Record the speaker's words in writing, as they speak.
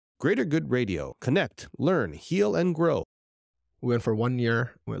Greater Good Radio. Connect, learn, heal, and grow. We went for 1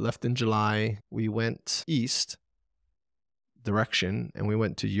 year. We left in July. We went east direction and we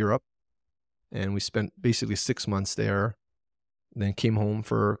went to Europe. And we spent basically 6 months there. Then came home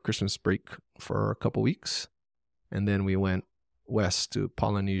for Christmas break for a couple weeks. And then we went west to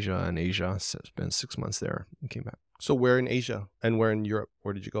Polynesia and Asia. Spent 6 months there and came back. So where in Asia and where in Europe?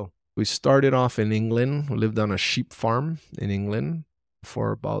 Where did you go? We started off in England. We lived on a sheep farm in England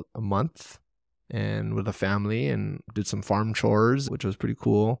for about a month and with a family and did some farm chores, which was pretty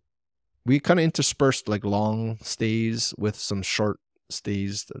cool. We kind of interspersed like long stays with some short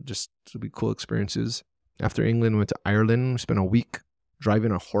stays, just to be cool experiences. After England, we went to Ireland. We spent a week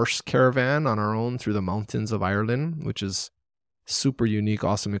driving a horse caravan on our own through the mountains of Ireland, which is super unique,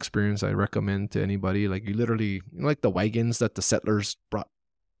 awesome experience. I recommend to anybody. Like you literally, like the wagons that the settlers brought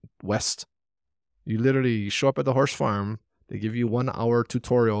west. You literally show up at the horse farm. They give you 1 hour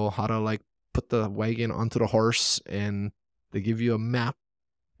tutorial how to like put the wagon onto the horse, and they give you a map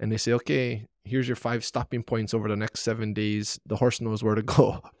and they say, okay, here's your 5 stopping points over the next 7 days. The horse knows where to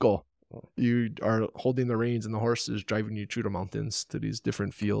go. You are holding the reins and the horse is driving you through the mountains to these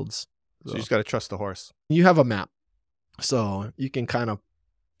different fields. So you just got to trust the horse. You have a map. So you can kind of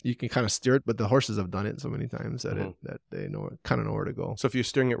steer it, but the horses have done it so many times that that they kind of know where to go. So if you're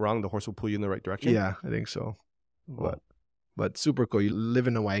steering it wrong, the horse will pull you in the right direction? Yeah, I think so. But super cool. You live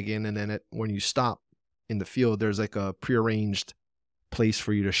in a wagon, and then when you stop in the field, there's like a prearranged place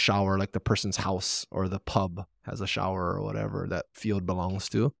for you to shower, like the person's house or the pub has a shower or whatever that field belongs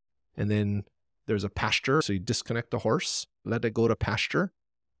to. And then there's a pasture. So you disconnect the horse, let it go to pasture.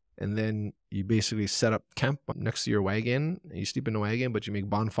 And then you basically set up camp next to your wagon. And you sleep in the wagon, but you make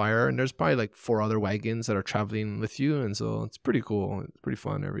bonfire. And there's probably like 4 other wagons that are traveling with you. And so it's pretty cool. It's pretty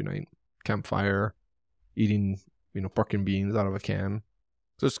fun every night. Campfire, eating, pork and beans out of a can.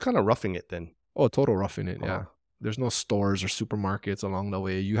 So it's kind of roughing it then. Oh, total roughing it, yeah. There's no stores or supermarkets along the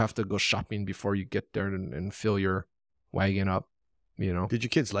way. You have to go shopping before you get there and fill your wagon up, Did your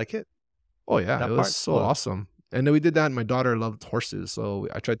kids like it? Oh, yeah. It was so awesome. And then we did that, and my daughter loved horses. So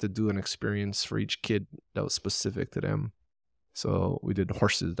I tried to do an experience for each kid that was specific to them. So we did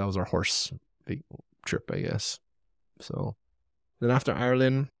horses. That was our horse big trip, I guess. So then after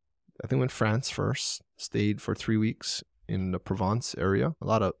Ireland, I think we went France first. Stayed for 3 weeks in the Provence area. A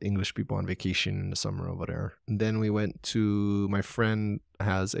lot of English people on vacation in the summer over there. And then we went to, my friend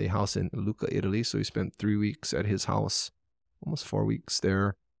has a house in Lucca, Italy. So we spent 3 weeks at his house, almost 4 weeks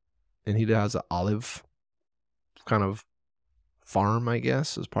there. And he has an olive kind of farm, I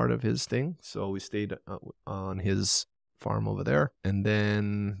guess, as part of his thing. So we stayed on his farm over there. And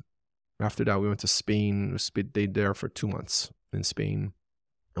then after that, we went to Spain. We stayed there for 2 months in Spain.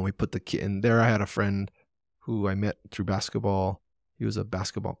 And we put the kid in there. I had a friend who I met through basketball. He was a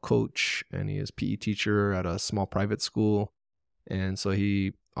basketball coach and he is PE teacher at a small private school. And so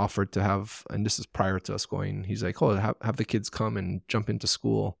he offered to have, and this is prior to us going, he's like, oh, have the kids come and jump into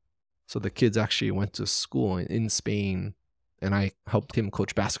school. So the kids actually went to school in Spain, and I helped him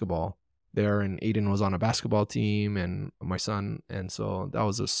coach basketball there. And Aiden was on a basketball team and my son. And so that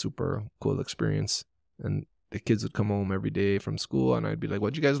was a super cool experience. And the kids would come home every day from school and I'd be like,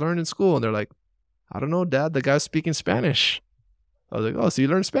 what'd you guys learn in school? And they're like, I don't know, Dad, the guy's speaking Spanish. I was like, oh, so you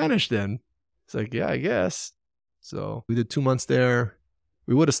learned Spanish then? It's like, yeah, I guess. So we did 2 months there.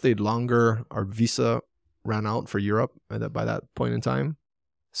 We would have stayed longer. Our visa ran out for Europe by that point in time.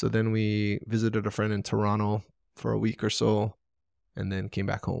 So then we visited a friend in Toronto for a week or so and then came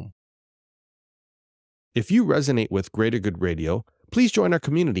back home. If you resonate with Greater Good Radio, please join our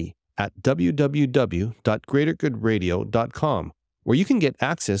community at www.greatergoodradio.com, where you can get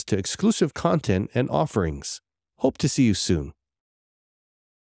access to exclusive content and offerings. Hope to see you soon.